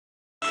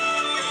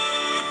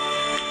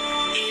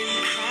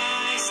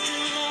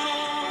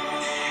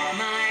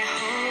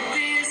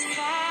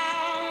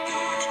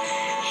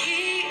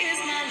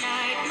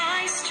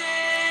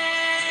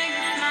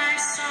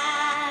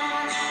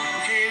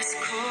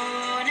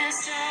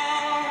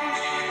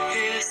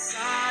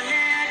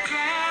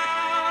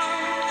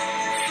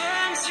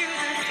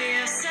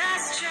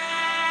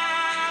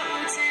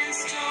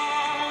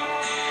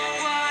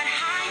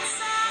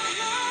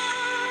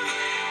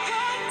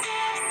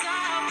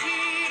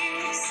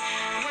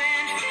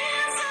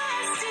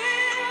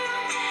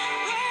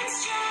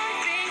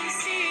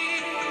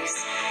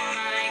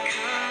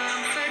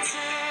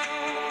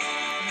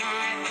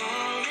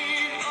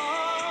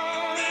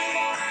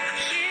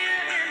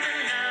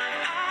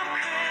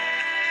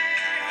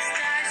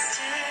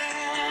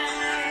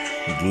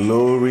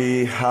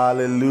Glory,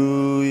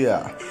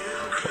 hallelujah.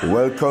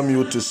 Welcome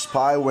you to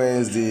Spy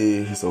Wednesday.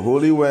 It's a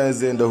Holy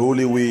Wednesday in the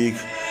Holy Week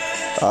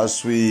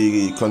as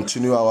we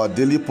continue our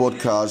daily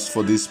podcast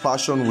for this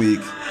Passion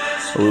Week.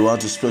 We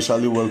want to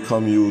specially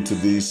welcome you to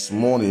this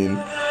morning.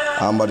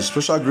 And by the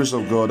special grace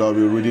of God, I'll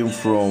be reading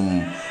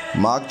from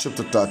Mark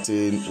chapter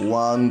 13,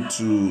 1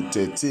 to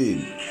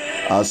 13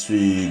 as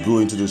we go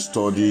into the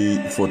study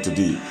for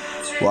today.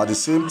 But at the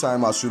same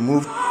time, as we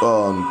move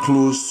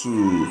close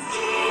to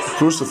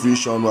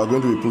crucifixion, we are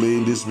going to be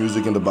playing this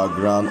music in the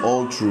background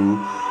all through.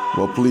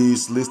 But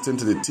please listen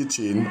to the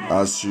teaching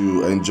as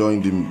you enjoy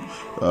the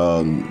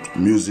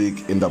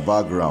music in the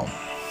background.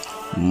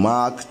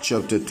 Mark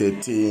chapter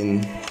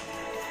 13,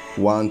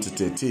 1 to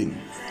 13.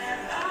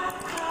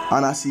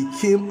 And as he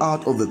came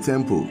out of the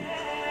temple,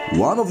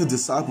 one of the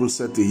disciples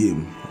said to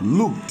him,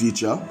 "Look,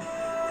 teacher,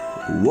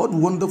 what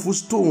wonderful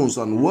stones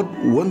and what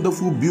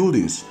wonderful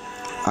buildings."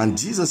 And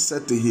Jesus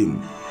said to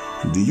him,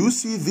 "Do you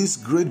see these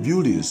great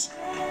buildings?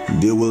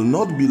 They will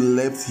not be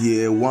left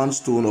here one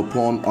stone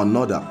upon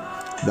another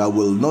that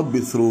will not be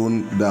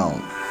thrown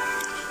down."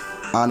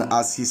 And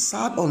as he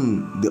sat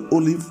on the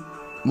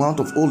Mount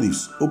of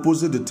Olives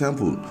opposite the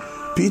temple,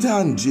 Peter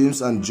and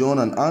James and John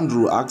and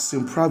Andrew asked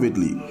him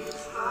privately,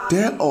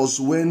 "Tell us,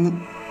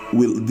 when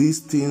will these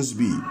things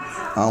be?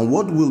 And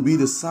what will be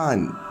the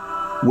sign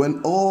when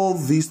all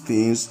these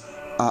things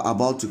are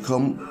about to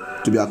come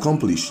to be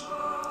accomplished?"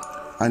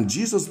 And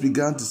Jesus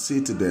began to say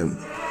to them,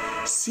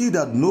 "See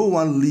that no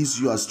one leads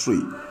you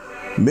astray.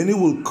 Many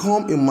will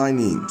come in my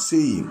name,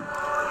 saying,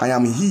 'I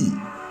am he,'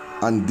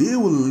 and they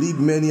will lead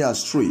many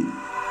astray.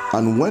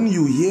 And when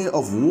you hear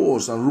of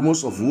wars and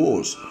rumors of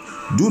wars,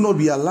 do not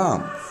be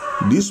alarmed.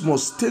 This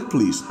must take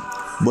place,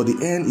 but the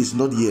end is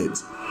not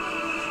yet.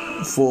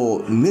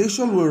 For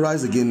nation will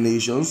rise against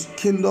nations,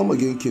 kingdom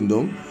against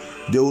kingdom.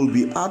 There will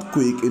be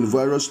earthquake in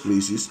various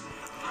places.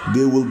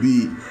 There will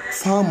be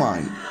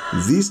famine.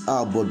 These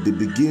are but the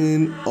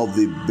beginning of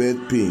the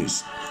birth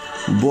pains.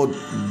 But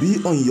be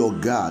on your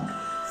guard,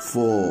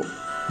 for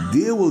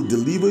they will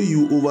deliver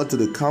you over to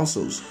the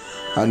councils,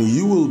 and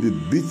you will be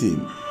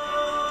beaten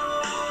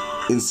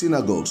in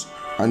synagogues,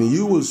 and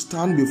you will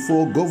stand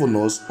before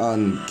governors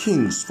and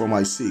kings for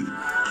my sake,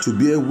 to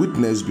bear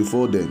witness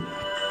before them.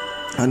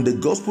 And the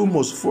gospel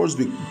must first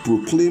be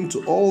proclaimed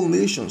to all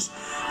nations.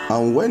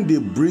 And when they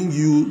bring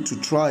you to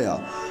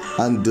trial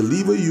and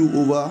deliver you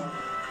over,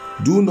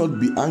 do not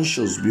be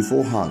anxious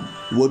beforehand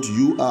what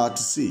you are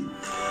to say,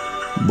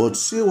 but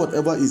say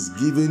whatever is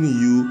given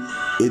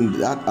you in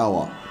that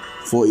hour.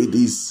 For it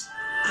is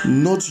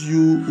not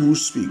you who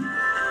speak,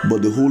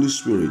 but the Holy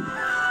Spirit.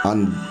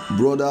 And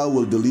brother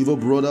will deliver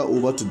brother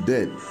over to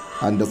death,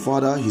 and the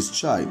father his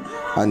child,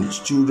 and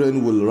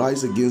children will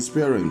rise against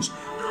parents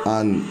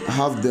and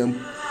have them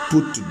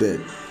put to death.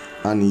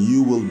 And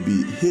you will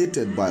be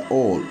hated by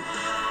all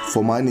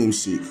for my name's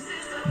sake,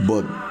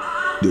 but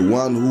the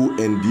one who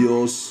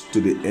endures to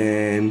the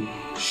end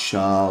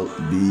shall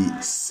be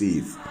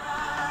saved."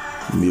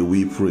 May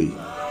we pray.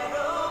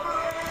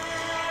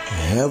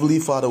 Heavenly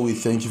Father, we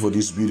thank you for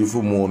this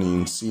beautiful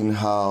morning, seeing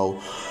how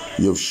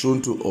you have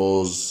shown to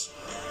us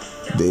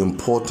the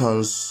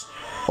importance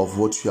of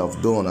what you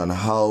have done and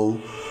how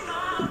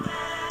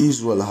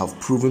Israel have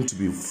proven to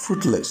be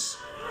fruitless,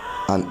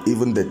 and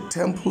even the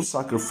temple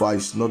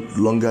sacrifice not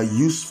longer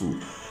useful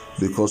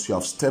because you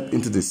have stepped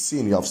into the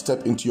scene, you have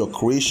stepped into your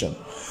creation.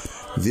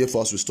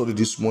 Therefore, as we study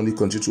this morning,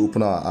 continue to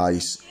open our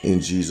eyes in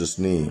Jesus'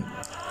 name.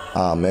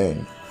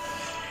 Amen.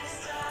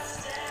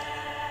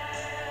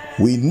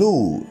 We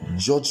know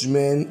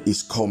judgment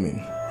is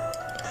coming.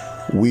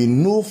 We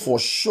know for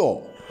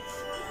sure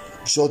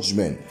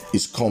judgment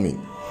is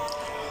coming.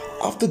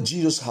 After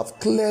Jesus have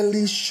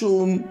clearly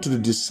shown to the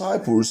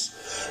disciples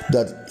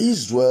that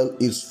Israel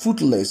is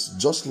fruitless,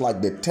 just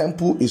like the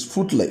temple is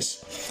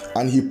fruitless,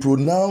 and he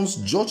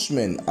pronounced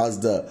judgment as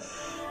the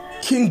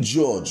king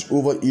judge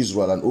over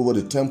Israel and over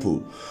the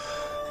temple,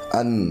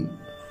 and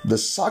the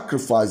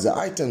sacrifice, the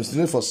items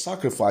needed for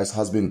sacrifice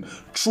has been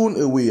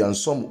thrown away and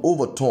some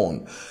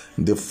overturned.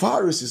 The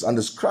Pharisees and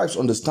the scribes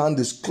understand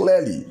this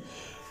clearly,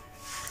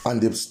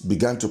 and they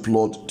began to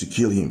plot to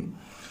kill him.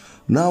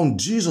 Now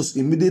Jesus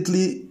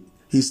immediately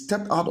he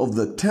stepped out of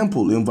the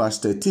temple in verse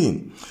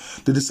 13.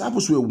 The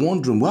disciples were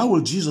wondering, why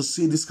will Jesus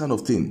say this kind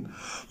of thing?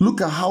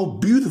 Look at how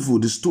beautiful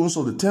the stones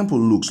of the temple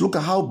looks. Look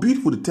at how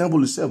beautiful the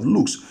temple itself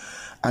looks.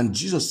 And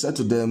Jesus said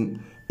to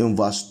them in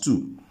verse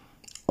 2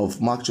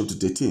 of Mark chapter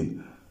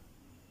 13,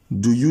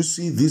 "Do you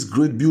see these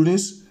great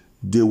buildings?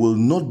 They will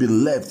not be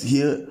left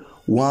here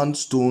one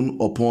stone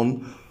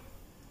upon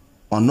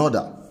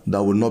another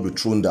that will not be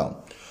thrown down."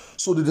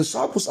 So the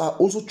disciples are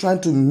also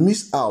trying to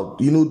miss out.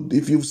 You know,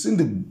 if you've seen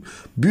the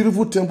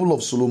beautiful temple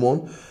of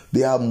Solomon,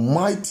 they are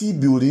mighty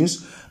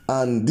buildings,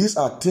 and these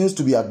are things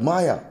to be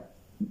admired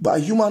by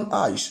human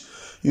eyes.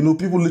 You know,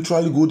 people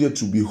literally go there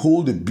to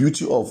behold the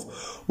beauty of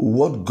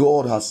what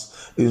God has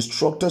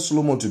instructed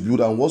Solomon to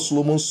build and what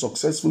Solomon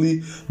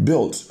successfully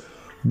built.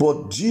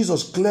 But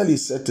Jesus clearly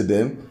said to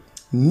them,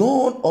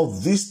 none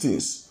of these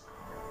things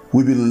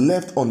will be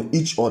left on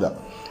each other.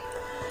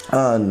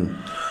 And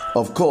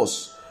of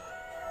course,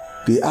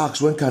 they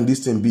ask, when can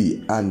this thing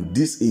be? And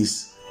this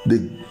is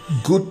the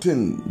good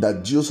thing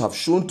that Jesus have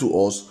shown to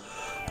us,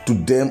 to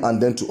them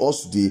and then to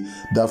us today,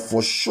 that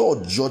for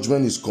sure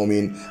judgment is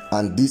coming,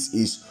 and this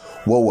is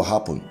what will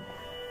happen.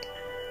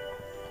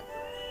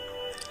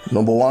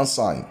 Number one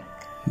sign,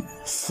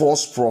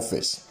 false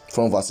prophets,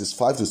 from verses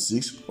 5 to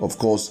 6, of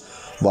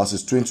course,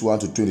 verses 21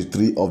 to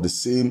 23 of the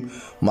same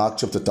Mark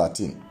chapter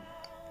 13.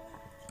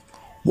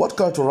 What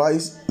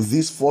characterizes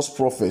these false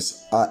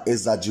prophets are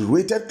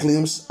exaggerated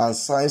claims and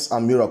signs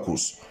and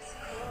miracles,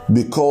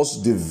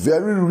 because the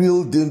very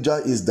real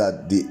danger is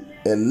that the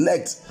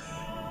elect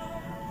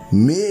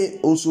may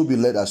also be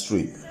led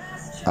astray.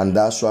 And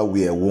that's why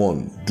we are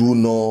warned, do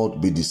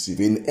not be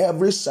deceived. In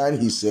every sign,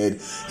 he said,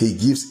 he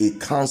gives a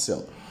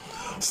counsel.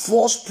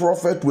 False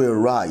prophet will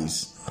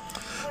rise,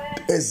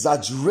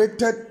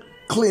 exaggerated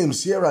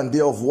claims here and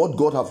there of what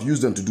God have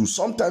used them to do.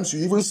 Sometimes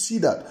you even see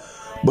that,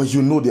 but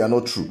you know they are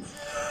not true.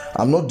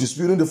 I'm not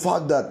disputing the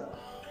fact that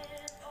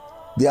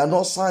they are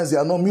not signs, they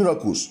are not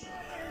miracles.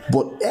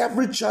 But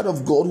every child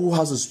of God who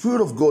has the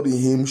Spirit of God in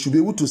him should be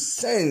able to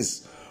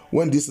sense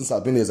when these things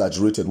have been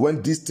exaggerated,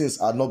 when these things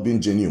are not being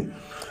genuine.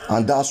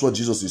 And that's what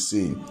Jesus is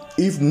saying.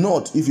 If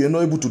not, if you're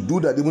not able to do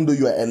that, even though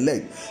you are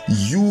elect,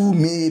 you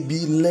may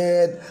be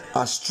led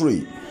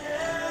astray.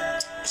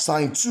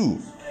 Sign 2,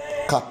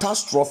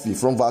 catastrophe,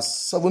 from verse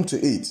 7 to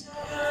 8,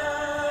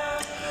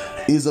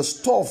 is a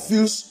stuff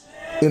feels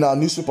in our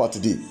newspaper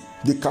today.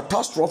 The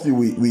catastrophe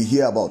we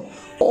hear about,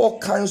 all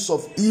kinds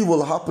of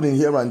evil happening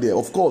here and there.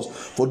 Of course,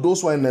 for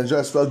those who are in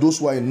Nigeria as well, those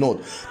who are in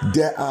North,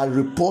 there are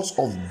reports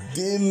of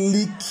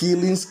daily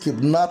killings,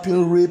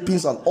 kidnapping,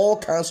 rapings, and all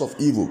kinds of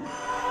evil.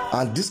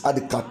 And these are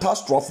the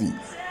catastrophe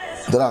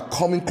that are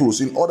coming close.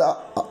 In other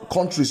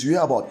countries, you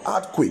hear about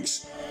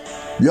earthquakes,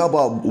 you hear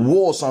about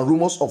wars and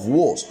rumors of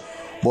wars.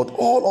 But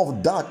all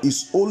of that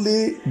is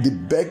only the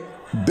bed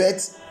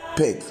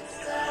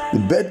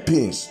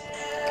pains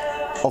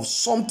of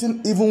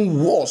something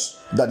even worse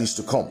that is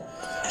to come.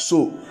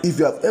 So if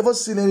you have ever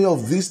seen any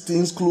of these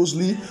things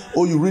closely,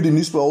 or you read the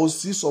newspaper or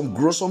see some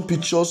gruesome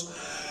pictures,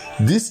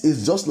 this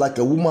is just like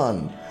a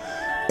woman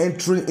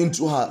entering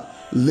into her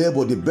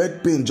labor, the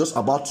bed pain just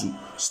about to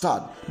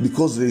start,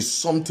 because there is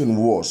something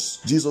worse.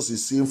 Jesus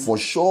is saying for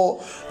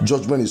sure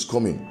judgment is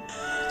coming.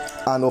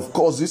 And of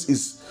course, this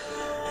is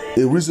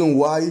a reason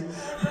why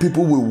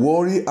people will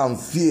worry and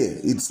fear.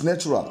 It's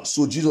natural.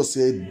 So Jesus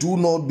said, do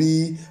not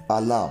be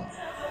alarmed.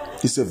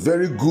 It's a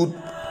very good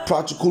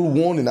practical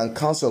warning and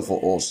counsel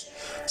for us.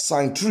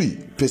 Sign 3,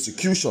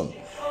 persecution,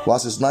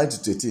 verses 9 to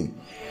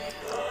 13.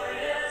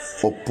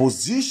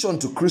 Opposition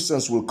to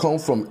Christians will come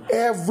from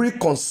every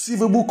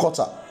conceivable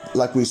quarter,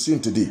 like we're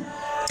seeing today.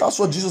 That's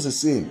what Jesus is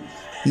saying.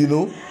 You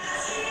know,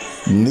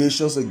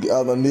 nations,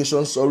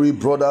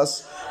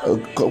 brothers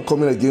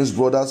coming against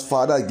brothers,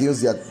 father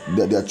against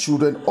their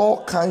children,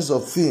 all kinds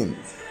of things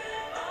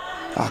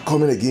are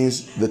coming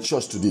against the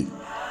church today.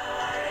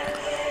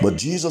 But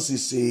Jesus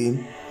is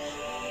saying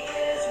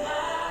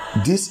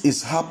this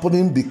is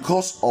happening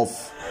because of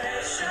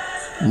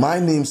my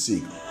name's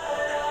sake.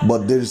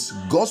 But there is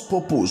God's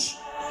purpose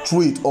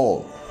through it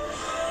all.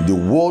 The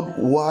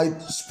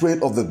worldwide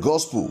spread of the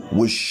gospel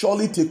will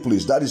surely take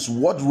place. That is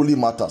what really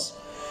matters.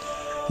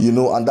 You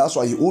know, and that's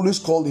why he always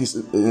called his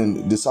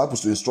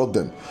disciples to instruct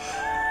them.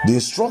 The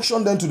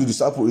instruction then to the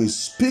disciple is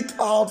speak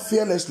out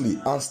fearlessly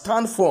and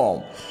stand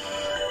firm.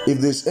 If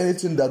there's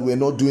anything that we're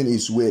not doing,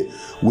 is we're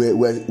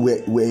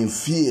in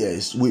fear.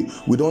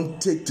 We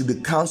don't take to the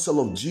counsel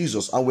of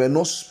Jesus, and we're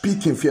not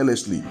speaking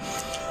fearlessly.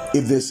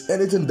 If there's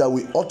anything that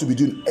we ought to be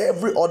doing,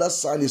 every other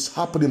sign is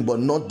happening, but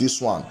not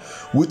this one,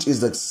 which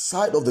is the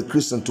side of the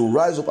Christian to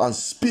rise up and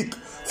speak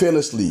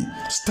fearlessly,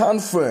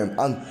 stand firm,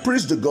 and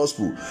preach the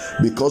gospel,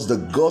 because the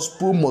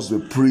gospel must be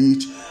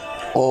preached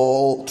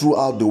all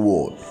throughout the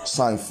world.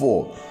 Sign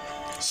 4,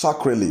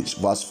 sacrilege,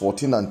 verse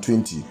 14 and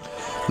 20.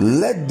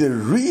 Let the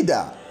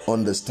reader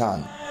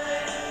understand.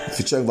 If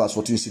you check verse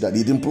 14, you see that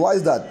it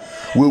implies that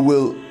we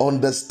will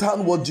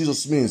understand what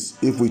Jesus means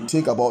if we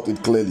think about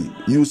it clearly.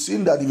 You've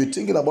seen that if you're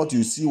thinking about it,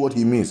 you see what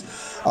he means.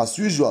 As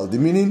usual, the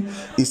meaning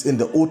is in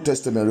the Old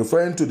Testament,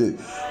 referring to the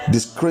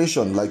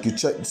discretion, like you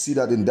see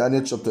that in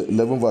Daniel chapter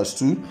 11 verse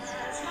 2,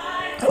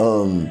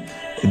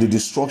 the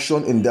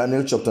destruction in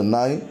Daniel chapter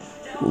 9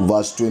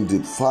 verse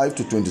 25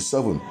 to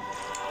 27.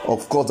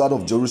 Of course, that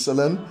of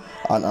Jerusalem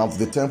and of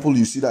the temple,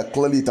 you see that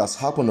clearly it has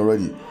happened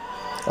already.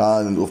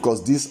 And of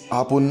course, this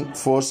happened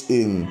first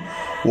in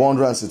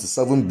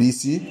 167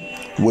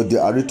 BC with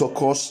the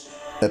Areopagus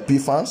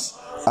Epiphanes,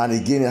 and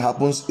again it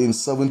happens in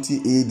 70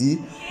 AD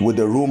with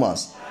the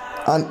Romans.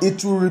 And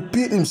it will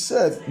repeat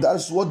himself.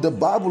 That's what the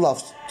Bible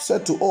has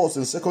said to us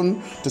in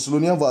 2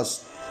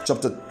 Thessalonians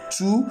chapter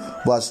 2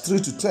 verse 3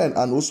 to 10,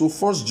 and also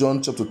 1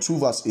 John chapter 2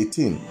 verse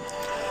 18.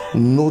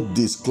 Note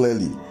this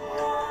clearly,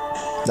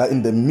 that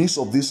in the midst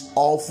of this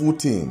awful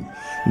thing,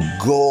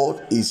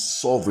 God is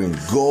sovereign.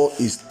 God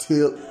is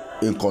still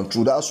in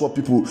control. That's what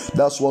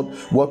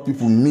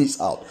people miss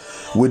out.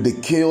 With the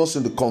chaos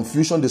and the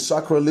confusion, the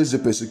sacrilege, the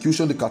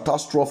persecution, the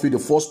catastrophe, the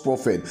false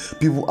prophet,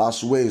 people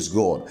ask, where is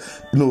God?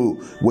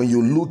 When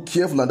you look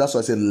carefully, and that's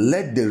why I said,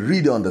 let the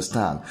reader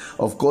understand.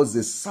 Of course,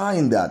 the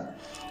sign that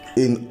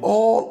in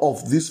all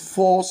of these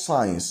four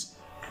signs,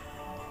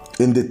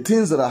 in the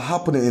things that are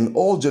happening in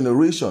all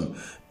generation,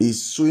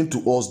 is showing to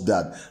us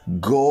that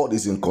God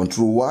is in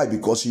control. Why?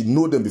 Because he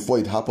knew them before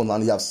it happened,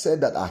 and he has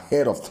said that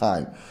ahead of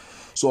time.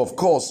 So of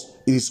course,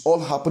 it is all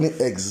happening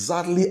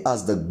exactly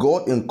as the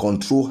God in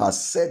control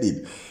has said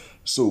it.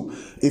 So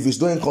if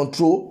he's not in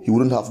control, he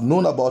wouldn't have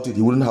known about it,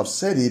 he wouldn't have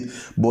said it.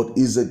 But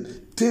it's a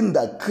thing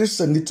that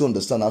Christians need to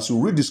understand. As you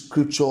read the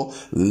scripture,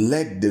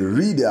 let the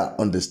reader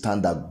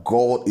understand that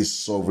God is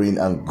sovereign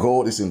and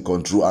God is in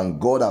control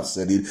and God has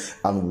said it,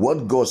 and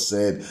what God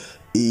said,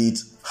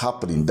 it's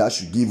happening. That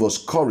should give us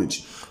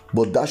courage,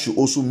 but that should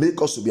also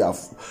make us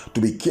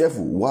to be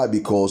careful. Why?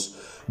 Because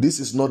this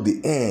is not the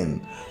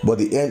end, but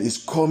the end is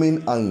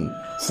coming, and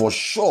for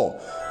sure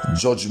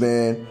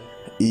judgment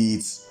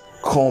is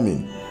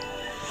coming.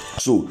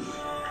 So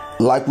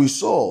like we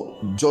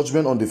saw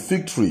judgment on the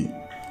fig tree,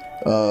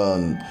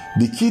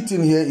 the key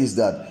thing here is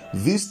that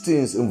these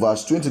things in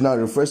verse 29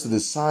 refers to the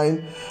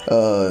sign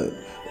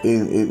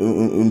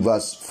in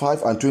verse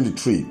 5 and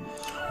 23.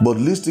 But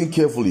listen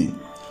carefully.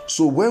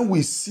 So when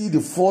we see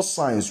the four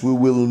signs, we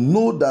will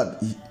know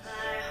that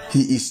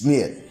he is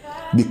near,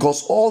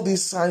 because all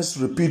these signs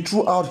repeat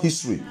throughout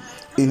history.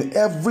 In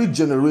every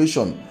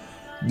generation,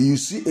 do you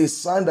see a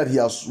sign that he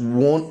has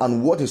won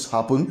and what has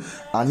happened?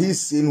 And he's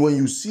saying, when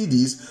you see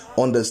this,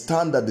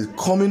 understand that the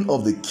coming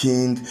of the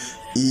king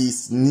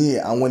is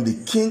near. And when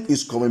the king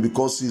is coming,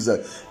 because he's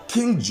a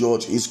king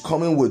judge, is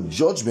coming with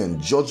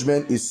judgment.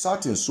 Judgment is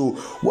certain. So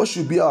what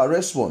should be our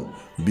response?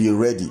 Be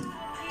ready.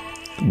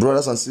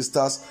 Brothers and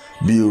sisters,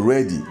 be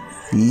ready.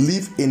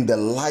 Live in the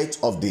light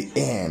of the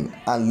end,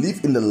 and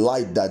live in the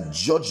light that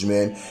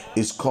judgment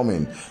is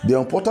coming. The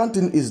important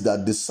thing is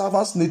that the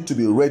servants need to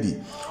be ready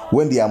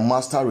when their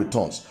master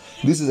returns.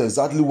 This is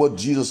exactly what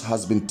Jesus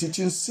has been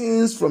teaching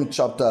since from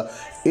chapter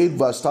 8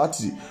 verse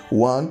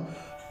 31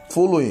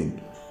 following.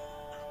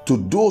 To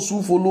those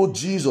who follow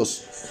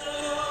Jesus,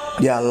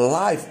 their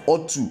life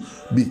ought to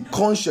be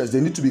conscious. They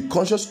need to be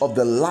conscious of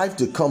the life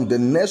to come, the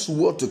next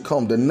world to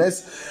come, the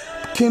next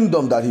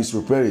kingdom that he's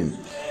preparing.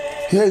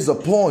 Here is the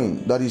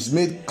point that is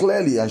made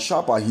clearly and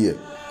sharper here.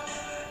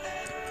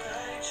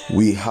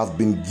 We have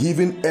been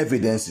given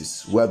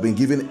evidences. We have been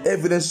given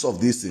evidence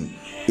of this thing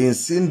in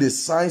seeing the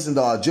signs in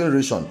our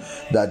generation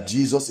that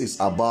Jesus is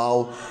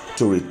about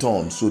to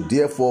return. So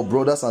therefore,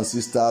 brothers and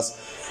sisters,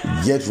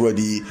 get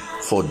ready,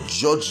 for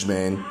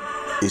judgment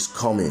is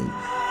coming.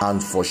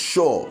 And for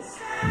sure,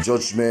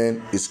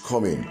 judgment is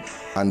coming,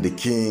 and the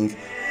king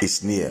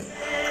is near.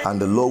 And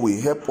the Lord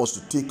will help us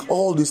to take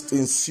all these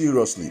things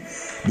seriously,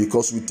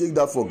 because we take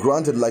that for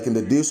granted. Like in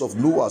the days of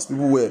Noah,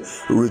 people were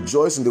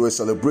rejoicing, they were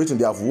celebrating,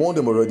 they have warned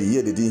them already,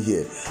 yet they didn't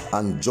hear,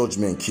 and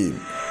judgment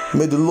came.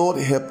 May the Lord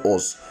help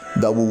us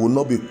that we will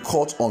not be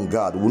caught on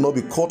guard, we will not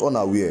be caught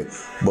unaware,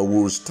 but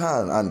we will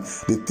stand. And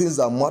the things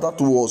that matter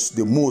to us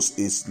the most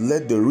is,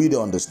 let the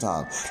reader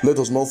understand. Let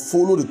us not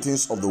follow the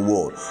things of the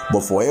world,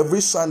 but for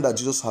every sign that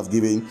Jesus has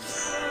given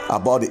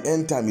about the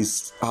end time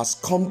has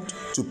come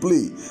to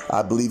play.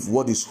 I believe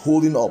what is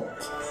holding up,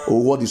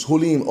 or what is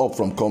holding him up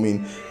from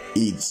coming,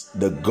 is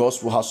the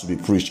gospel has to be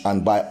preached.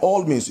 And by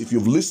all means, if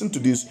you've listened to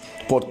this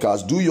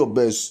podcast, do your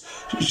best,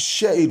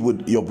 share it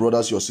with your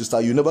brothers, your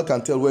sister. You never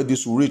can tell where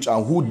this will reach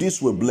and who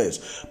this will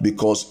bless,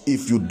 because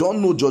if you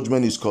don't know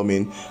judgment is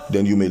coming,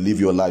 then you may live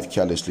your life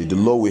carelessly. The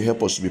Lord will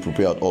help us to be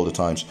prepared all the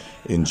times,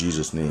 in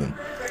Jesus' name.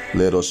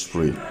 Let us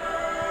pray.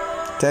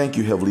 Thank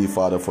you, Heavenly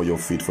Father, for your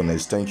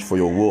faithfulness. Thank you for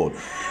your word.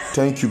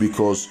 Thank you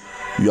because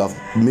you have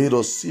made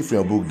us see from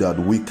your book that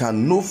we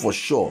can know for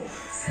sure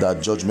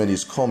that judgment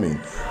is coming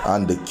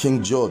and the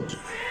King Judge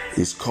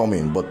is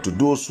coming. But to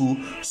those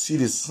who see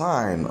the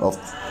sign of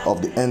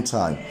the end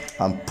time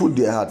and put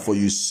their heart, for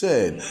you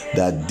said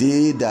that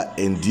they that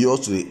endure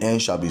to the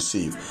end shall be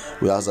saved.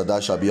 We ask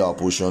that shall be our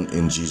portion,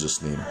 in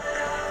Jesus' name.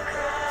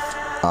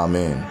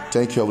 Amen.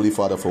 Thank you, Heavenly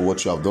Father, for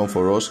what you have done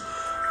for us.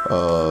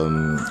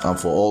 And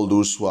for all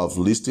those who have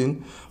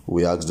listened,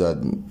 we ask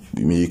that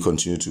may you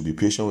continue to be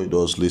patient with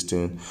us,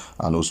 listening,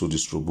 and also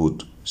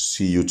distribute.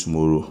 See you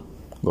tomorrow.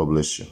 God bless you.